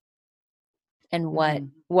balance. And what Mm-hmm.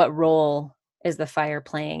 what role is the fire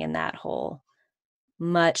playing in that whole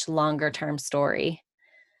much longer term story,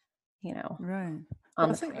 you know, Right. Well,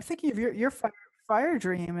 on the I'm planet? thinking of your fire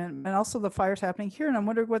dream, and also the fires happening here, and I'm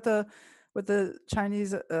wondering what the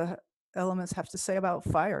Chinese elements have to say about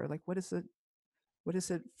fire. Like, what is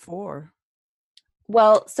it for?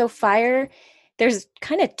 Well, so fire, there's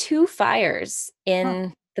kind of two fires Huh.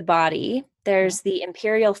 in the body. Yeah. There's the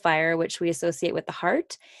imperial fire, which we associate with the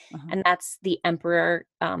heart, Uh-huh. and that's the emperor,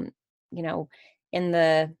 you know, in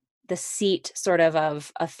the seat sort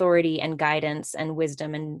of authority and guidance and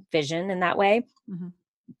wisdom and vision in that way, Mm-hmm.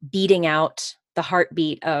 beating out the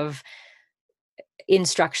heartbeat of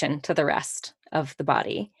instruction to the rest of the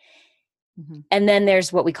body. Mm-hmm. And then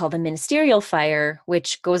there's what we call the ministerial fire,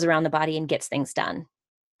 which goes around the body and gets things done,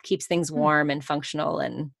 keeps things Hmm. warm and functional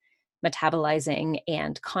and metabolizing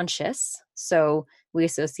and conscious. So we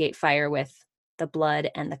associate fire with the blood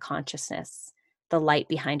and the consciousness, the light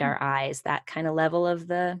behind Hmm. our eyes, that kind of level of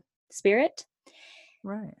the spirit.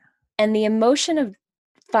 Right. And the emotion of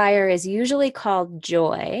fire is usually called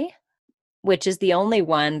joy, which is the only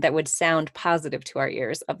one that would sound positive to our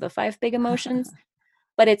ears of the five big emotions.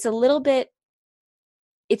 But it's a little bit,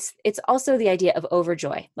 it's also the idea of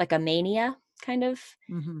overjoy, like a mania kind of.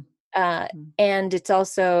 Mm-hmm. Uh, Mm-hmm. and it's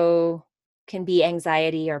also can be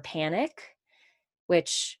anxiety or panic,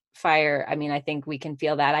 which fire, I mean, I think we can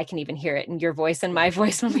feel that. I can even hear it in your voice and my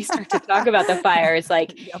voice when we start to talk about the fire. It's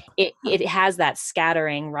like Yep. it has that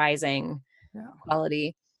scattering, rising Yeah.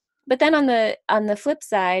 quality. But then on the flip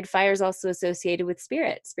side, fire is also associated with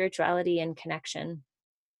spirituality and connection,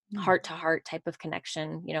 Mm. heart to heart type of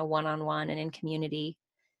connection, one on one and in community.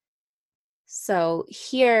 So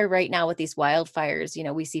here right now with these wildfires,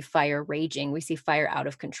 we see fire raging, we see fire out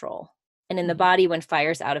of control. And in the Mm-hmm. body, when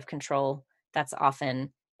fire's out of control, that's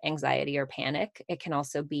often anxiety or panic. It can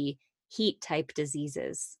also be heat type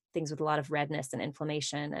diseases, things with a lot of redness and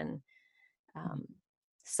inflammation and Mhm. um,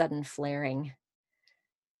 sudden flaring,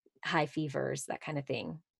 high fevers, that kind of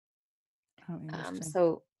thing. Oh, interesting.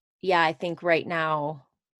 So, yeah, I think right now,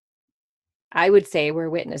 I would say we're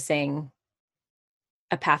witnessing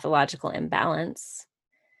a pathological imbalance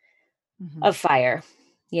Mhm. of fire.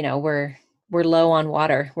 You know, we're low on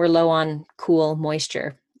water, we're low on cool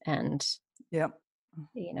moisture, and Yep.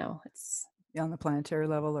 it's Yeah, on the planetary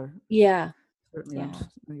level, or yeah, certainly on yeah.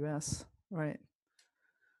 the US. Right.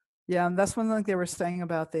 Yeah, and that's one thing they were saying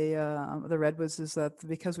about the redwoods is that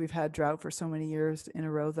because we've had drought for so many years in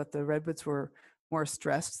a row, that the redwoods were more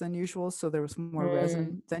stressed than usual, so there was more Mm,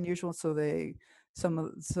 resin than usual. So some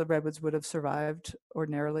of the redwoods would have survived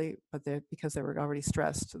ordinarily, but because they were already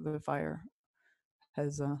stressed, the fire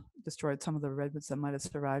has destroyed some of the redwoods that might have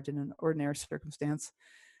survived in an ordinary circumstance.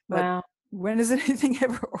 But wow. when is anything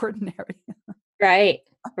ever ordinary? Right,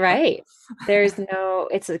 right. There's no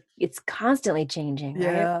it's constantly changing, right?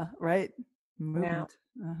 Yeah, right. Yeah. Movement.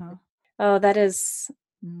 Uh-huh. Oh,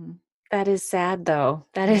 Mhm. that is sad though.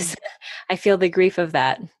 That Mhm. is I feel the grief of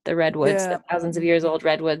that, the redwoods, the Yeah. thousands of years Mhm. old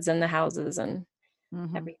redwoods and the houses and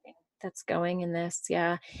Mhm. everything that's going in this,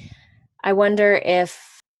 yeah. I wonder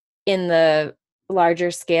if in the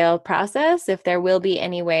larger scale process, if there will be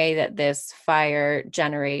any way that this fire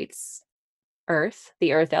generates earth.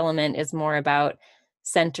 The earth element is more about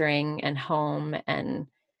centering and home and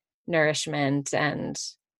nourishment. And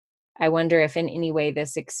I wonder if in any way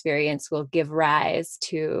this experience will give rise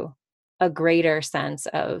to a greater sense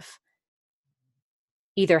of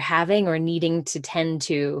either having or needing to tend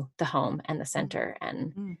to the home and the Mm. center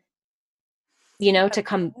and Mm. I to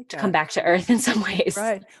come like to come that. back to earth in some ways.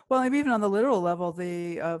 Right. Well, and even on the literal level,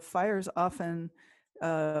 the fires often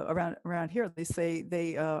around here, at least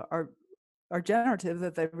they are generative.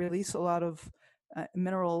 That they release a lot of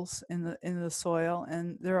minerals in the soil,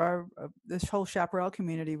 and there are this whole chaparral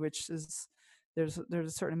community, which is there's a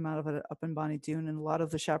certain amount of it up in Bonnie Doon, and a lot of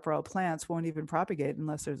the chaparral plants won't even propagate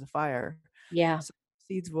unless there's a fire. Yeah. So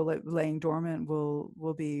seeds laying dormant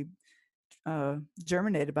will be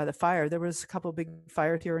germinated by the fire. There was a couple of big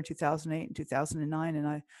fires here in 2008 and 2009, and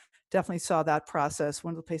I definitely saw that process.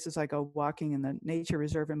 One of the places I go walking in the nature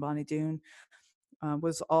reserve in Bonnie Doon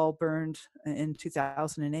was all burned in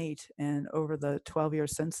 2008, and over the 12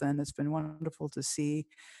 years since then, it's been wonderful to see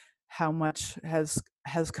how much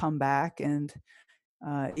has come back, and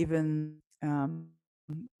even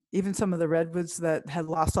some of the redwoods that had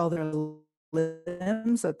lost all their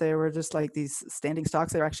limbs, that they were just like these standing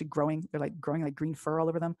stalks. They're actually growing. They're like growing like green fur all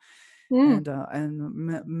over them. Mm, And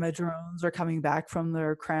madrones are coming back from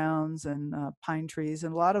their crowns, and pine trees,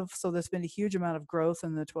 and a lot of. So there's been a huge amount of growth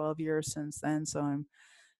in the 12 years since then. So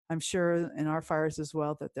I'm sure in our fires as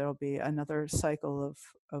well that there'll be another cycle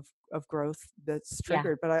of growth that's yeah.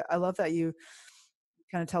 triggered. But I love that you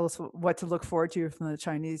kind of tell us what to look forward to from the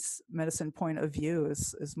Chinese medicine point of view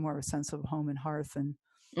is more a sense of home and hearth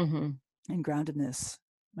Hmm. and groundedness.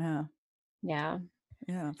 Yeah. Yeah.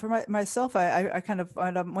 Yeah. For myself, I kind of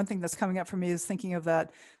one thing that's coming up for me is thinking of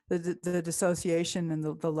that the dissociation and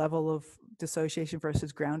the level of dissociation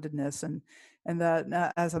versus groundedness, and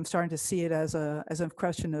that as I'm starting to see it as a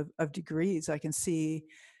question of degrees, I can see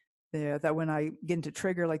there that when I get into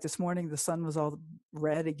trigger, like this morning, the sun was all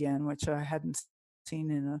red again, which I hadn't seen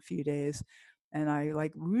in a few days. And I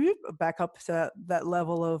like whoop, back up to that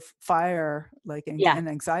level of fire, like Yeah. and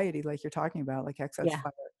anxiety, like you're talking about, like excess Yeah.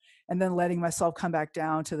 fire, and then letting myself come back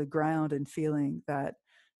down to the ground and feeling that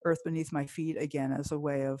earth beneath my feet again as a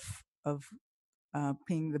way of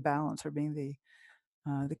being the balance, or being the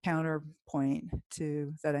counterpoint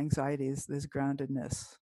to that anxiety is this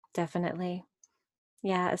groundedness. Definitely.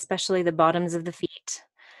 Yeah. Especially the bottoms of the feet.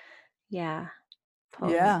 Yeah.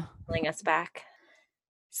 Yeah. Pulling us back.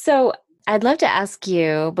 So I'd love to ask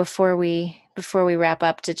you before we wrap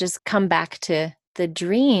up to just come back to the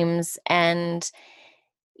dreams and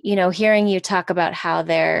hearing you talk about how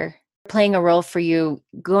they're playing a role for you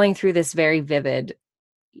going through this very vivid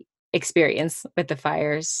experience with the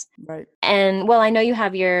fires. Right. And well, I know you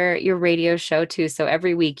have your radio show too, so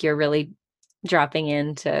every week you're really dropping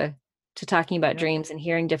into to talking about Yep. dreams and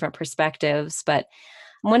hearing different perspectives, but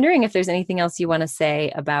I'm wondering if there's anything else you want to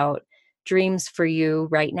say about dreams for you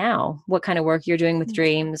right now. What kind of work you're doing with Mm,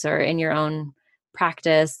 dreams or in your own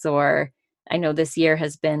practice, or I know this year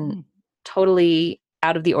has been mm. totally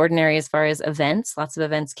out of the ordinary as far as events, lots of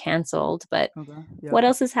events canceled, but Okay. Yep. what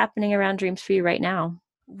else is happening around dreams for you right now?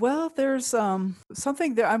 Well, there's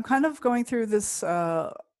something there. I'm kind of going through this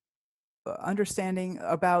understanding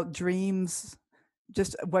about dreams,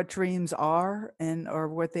 just what dreams are and or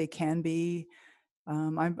what they can be,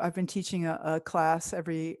 I've been teaching a class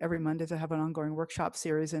every Monday to have an ongoing workshop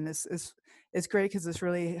series, and it's great because it's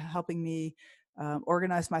really helping me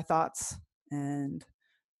organize my thoughts. And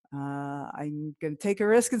I'm going to take a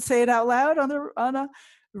risk and say it out loud on a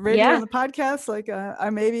radio on Yeah. the podcast. Like I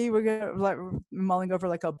maybe we're gonna like mulling over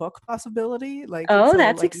like a book possibility. Like Oh, so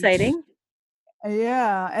that's like each exciting.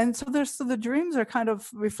 yeah, and so the dreams are kind of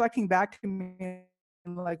reflecting back to me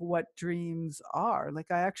like what dreams are. Like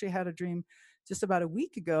I actually had a dream just about a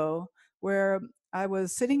week ago where I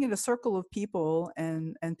was sitting in a circle of people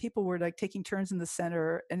and people were like taking turns in the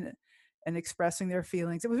center and expressing their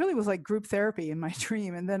feelings. It was really was like group therapy in my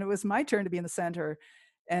dream, and then it was my turn to be in the center.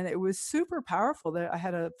 And it was super powerful that I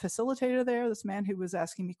had a facilitator there, this man who was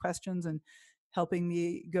asking me questions and helping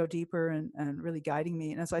me go deeper and really guiding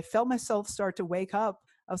me. And as I felt myself start to wake up,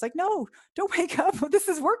 I was like, no, don't wake up. This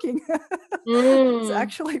is working. It's Mm.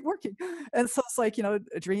 actually working. And so it's like, you know,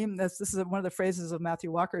 a dream. This is one of the phrases of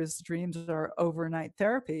Matthew Walker's dreams are overnight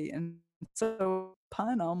therapy. And so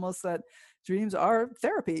pun almost that dreams are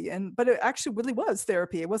therapy. And but it actually really was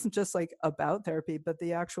therapy. It wasn't just like about therapy, but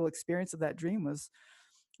the actual experience of that dream was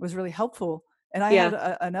really helpful. And I had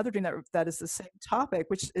Yeah. another dream that is the same topic,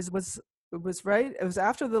 which is was right. It was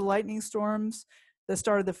after the lightning storms that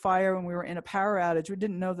started the fire when we were in a power outage. We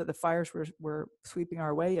didn't know that the fires were sweeping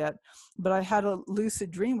our way yet, but I had a lucid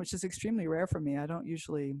dream, which is extremely rare for me. I don't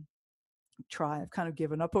usually try. I've kind of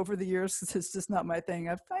given up over the years. It's just not my thing.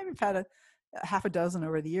 I've had a half a dozen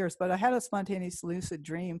over the years, but I had a spontaneous lucid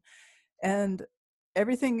dream, and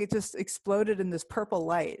everything it just exploded in this purple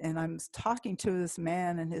light. And I'm talking to this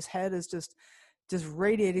man, and his head is just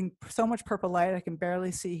radiating so much purple light I can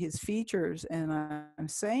barely see his features. And I'm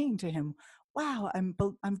saying to him, wow, I'm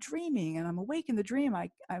dreaming and I'm awake in the dream. I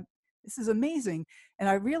this is amazing. And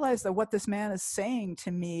I realized that what this man is saying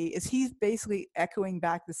to me is he's basically echoing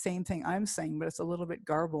back the same thing I'm saying, but it's a little bit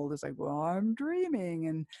garbled. It's like, well, I'm dreaming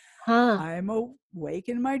and Huh. I'm awake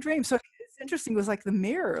in my dream. So it's interesting. It was like the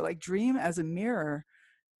mirror, like dream as a mirror.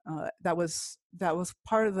 That was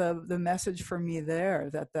part of the message for me there,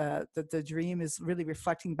 that the dream is really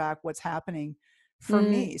reflecting back what's happening for Mm.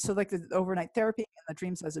 me. So like the overnight therapy and the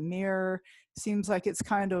dreams as a mirror seems like it's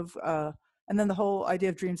kind of and then the whole idea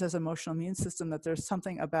of dreams as emotional immune system, that there's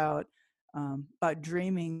something about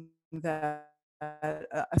dreaming that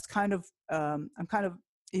it's kind of I'm kind of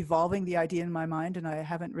evolving the idea in my mind, and I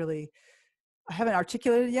haven't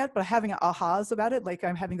articulated it yet, but having ahas about it. Like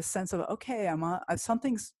I'm having the sense of, okay,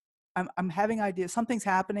 I'm having ideas, something's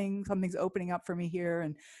happening, something's opening up for me here.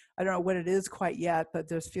 And I don't know what it is quite yet, but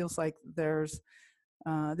there feels like there's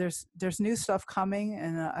new stuff coming.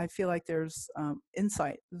 And I feel like there's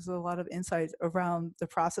insight. There's a lot of insight around the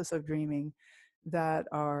process of dreaming that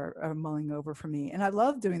are mulling over for me. And I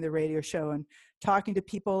love doing the radio show and talking to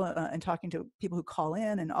people and talking to people who call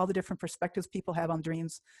in, and all the different perspectives people have on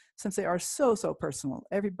dreams, since they are so personal.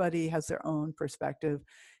 Everybody has their own perspective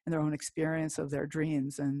and their own experience of their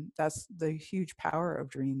dreams. And that's the huge power of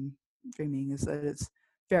dreaming, is that it's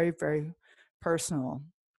very personal.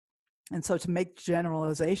 And so to make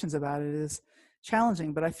generalizations about it is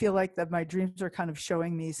challenging, but I feel like that my dreams are kind of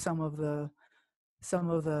showing me some of the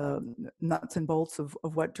nuts and bolts of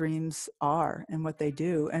what dreams are and what they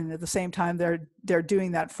do. And at the same time, they're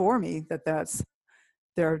doing that for me,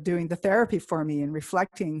 they're doing the therapy for me and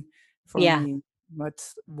reflecting for Yeah. me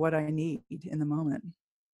what I need in the moment.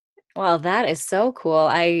 Well, that is so cool.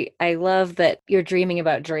 I love that you're dreaming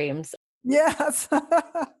about dreams. Yes.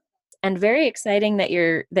 And very exciting that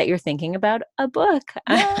you're thinking about a book.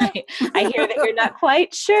 Yeah. I hear that you're not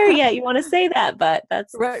quite sure yet you want to say that, but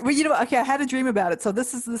that's Right. Well, okay, I had a dream about it. So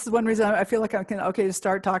this is one reason I feel like I can okay to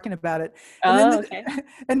start talking about it. And then oh, okay.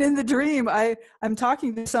 and in the dream, I'm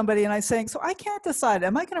talking to somebody and I'm saying, so I can't decide.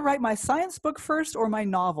 Am I going to write my science book first or my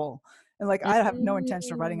novel? And like I have no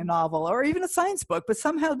intention of writing a Mm. novel or even a science book, but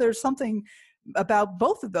somehow there's something about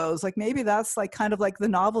both of those. Like maybe that's like kind of like the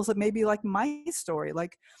novels that maybe like my story.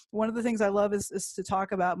 Like one of the things I love is to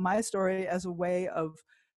talk about my story as a way of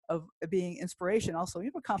being inspiration. Also,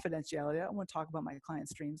 confidentiality. I don't want to talk about my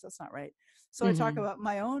clients' dreams. That's not right. So I talk Mhm. about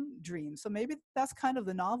my own dreams. So maybe that's kind of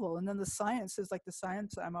the novel. And then the science is like the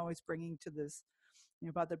science I'm always bringing to this,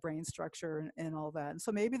 about the brain structure and all that. And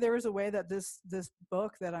so maybe there is a way that this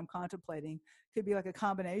book that I'm contemplating could be like a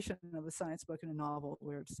combination of a science book and a novel,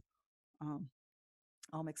 where it's um,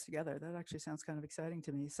 all mixed together. That actually sounds kind of exciting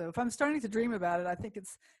to me. So if I'm starting to dream about it, I think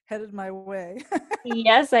it's headed my way.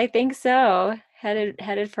 Yes, I think so.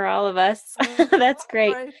 Headed for all of us. That's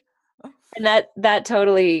great. Right. And that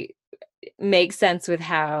totally makes sense with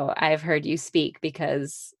how I've heard you speak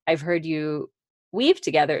because I've heard you weave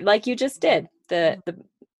together like you just did. The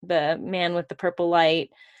the man with the purple light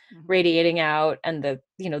Mhm. radiating out, and the,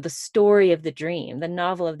 the story of the dream, the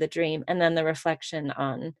novel of the dream, and then the reflection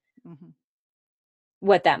on Mhm.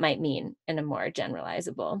 what that might mean in a more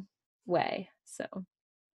generalizable way. So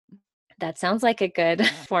that sounds like a good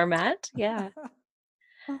Yeah. format. Yeah.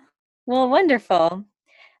 Well, wonderful.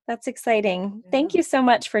 That's exciting. Yeah. Thank you so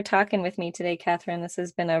much for talking with me today, Catherine. This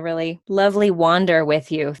has been a really lovely wander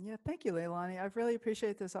with you. Yeah, thank you, Leilani. I really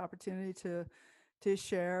appreciate this opportunity to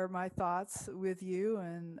share my thoughts with you,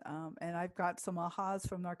 and I've got some ahas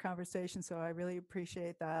from our conversation, so I really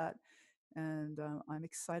appreciate that. And I'm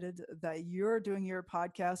excited that you're doing your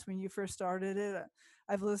podcast. When you first started it,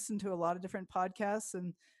 I've listened to a lot of different podcasts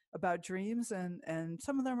and about dreams, and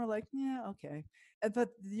some of them are like, yeah, okay. But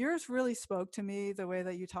yours really spoke to me, the way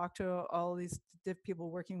that you talk to all these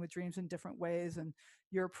people working with dreams in different ways, and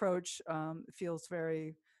your approach feels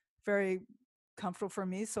very, very comfortable for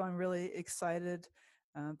me. So I'm really excited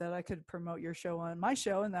that I could promote your show on my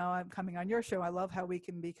show, and now I'm coming on your show. I love how we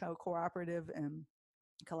can be cooperative and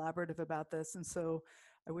collaborative about this. And so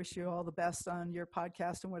I wish you all the best on your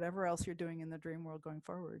podcast and whatever else you're doing in the dream world going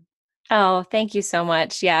forward. Oh, thank you so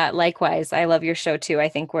much. Yeah, likewise. I love your show too. I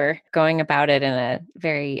think we're going about it in a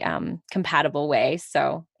very compatible way.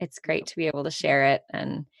 So it's great Yep. to be able to share it.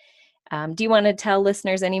 And do you want to tell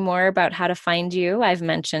listeners any more about how to find you? I've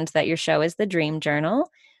mentioned that your show is The Dream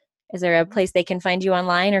Journal. Is there a Mhm. place they can find you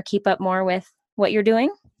online or keep up more with what you're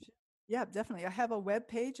doing? Yeah, definitely. I have a web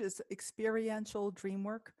page. It's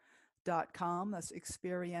experientialdreamwork.com. That's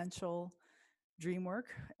experiential dreamwork.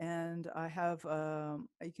 And I have,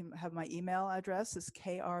 you can have my email address is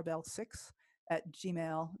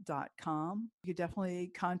krbell6@gmail.com. You could definitely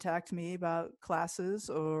contact me about classes,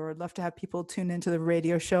 or I'd love to have people tune into the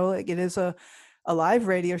radio show. Like, it is a live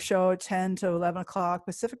radio show at 10 to 11 o'clock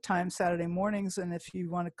Pacific time, Saturday mornings. And if you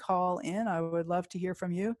want to call in, I would love to hear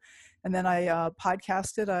from you. And then I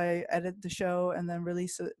podcast it, I edit the show, and then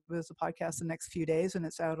release it as a podcast the next few days. And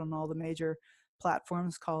it's out on all the major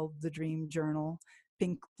platforms, called The Dream Journal.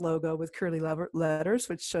 Pink logo with curly letters,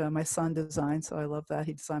 which my son designed. So I love that.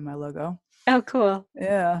 He designed my logo. Oh, cool.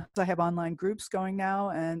 Yeah. I have online groups going now,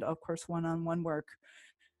 and of course, one-on-one work,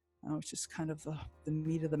 which is kind of the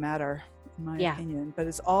meat of the matter, in my Yeah. opinion. But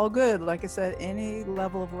it's all good. Like I said, any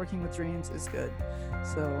level of working with dreams is good.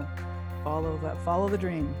 So follow the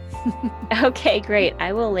dream. Okay, great.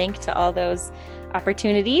 I will link to all those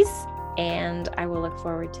opportunities, and I will look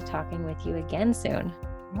forward to talking with you again soon.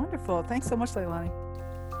 Wonderful. Thanks so much, Leilani.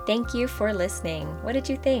 Thank you for listening. What did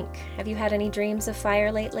you think? Have you had any dreams of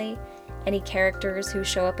fire lately? Any characters who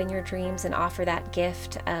show up in your dreams and offer that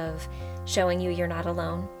gift of showing you you're not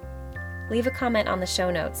alone? Leave a comment on the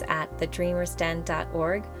show notes at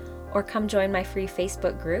thedreamersden.org, or come join my free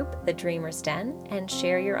Facebook group, The Dreamers Den, and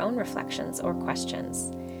share your own reflections or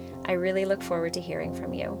questions. I really look forward to hearing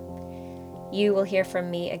from you. You will hear from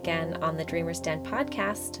me again on the Dreamers Den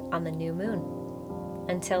podcast on the new moon.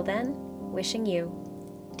 Until then, wishing you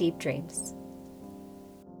deep dreams.